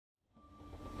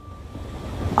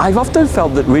I've often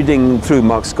felt that reading through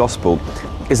Mark's Gospel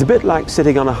is a bit like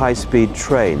sitting on a high-speed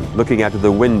train, looking out of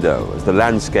the window as the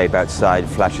landscape outside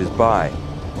flashes by.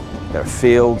 There are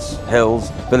fields,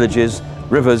 hills, villages,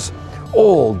 rivers,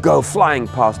 all go flying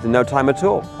past in no time at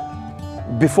all.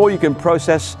 Before you can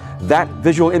process that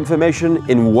visual information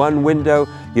in one window,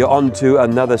 you're on to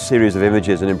another series of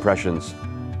images and impressions.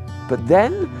 But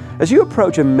then, as you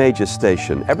approach a major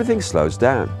station, everything slows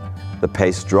down. The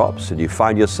pace drops and you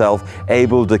find yourself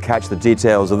able to catch the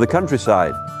details of the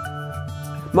countryside.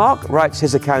 Mark writes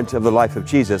his account of the life of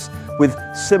Jesus with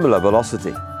similar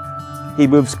velocity. He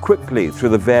moves quickly through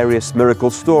the various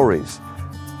miracle stories,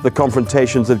 the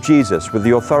confrontations of Jesus with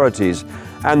the authorities,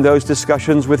 and those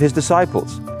discussions with his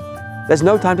disciples. There's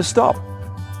no time to stop.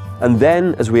 And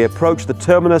then, as we approach the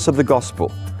terminus of the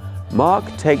Gospel, Mark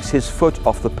takes his foot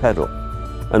off the pedal,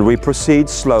 and we proceed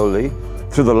slowly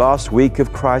through the last week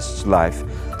of Christ's life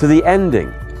to the ending,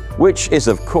 which is,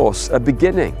 of course, a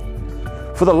beginning.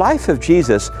 For the life of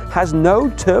Jesus has no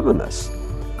terminus,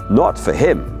 not for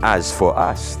him as for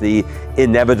us, the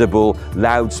inevitable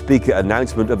loudspeaker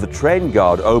announcement of the train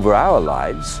guard over our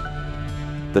lives.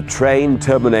 The train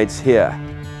terminates here.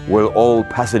 Will all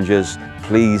passengers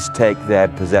please take their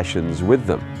possessions with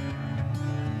them?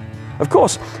 Of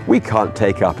course, we can't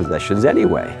take our possessions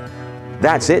anyway.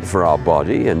 That's it for our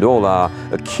body and all our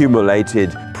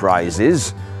accumulated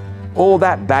prizes. All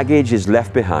that baggage is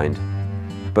left behind,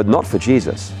 but not for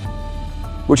Jesus.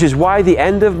 Which is why the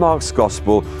end of Mark's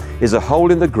Gospel is a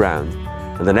hole in the ground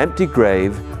and an empty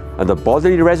grave and a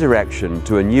bodily resurrection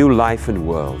to a new life and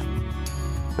world.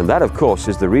 And that, of course,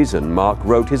 is the reason Mark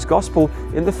wrote his Gospel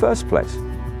in the first place.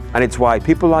 And it's why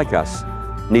people like us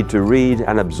need to read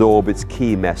and absorb its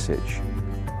key message,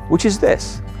 which is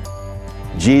this: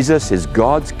 Jesus is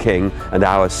God's King and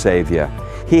our Savior.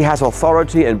 He has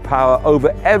authority and power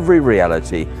over every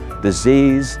reality,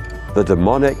 disease, the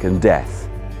demonic, and death.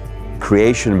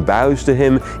 Creation bows to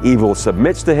him, evil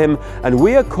submits to him, and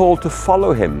we are called to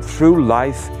follow him through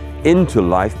life into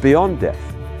life beyond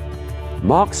death.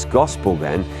 Mark's Gospel,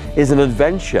 then, is an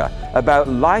adventure about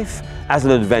life as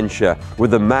an adventure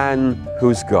with a man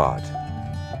who's God.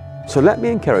 So let me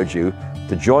encourage you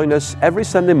to join us every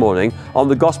Sunday morning on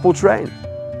the Gospel train.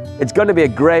 It's going to be a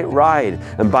great ride,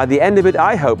 and by the end of it,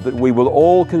 I hope that we will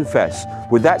all confess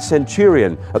with that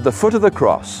centurion at the foot of the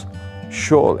cross,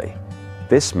 surely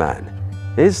this man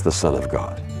is the Son of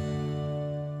God.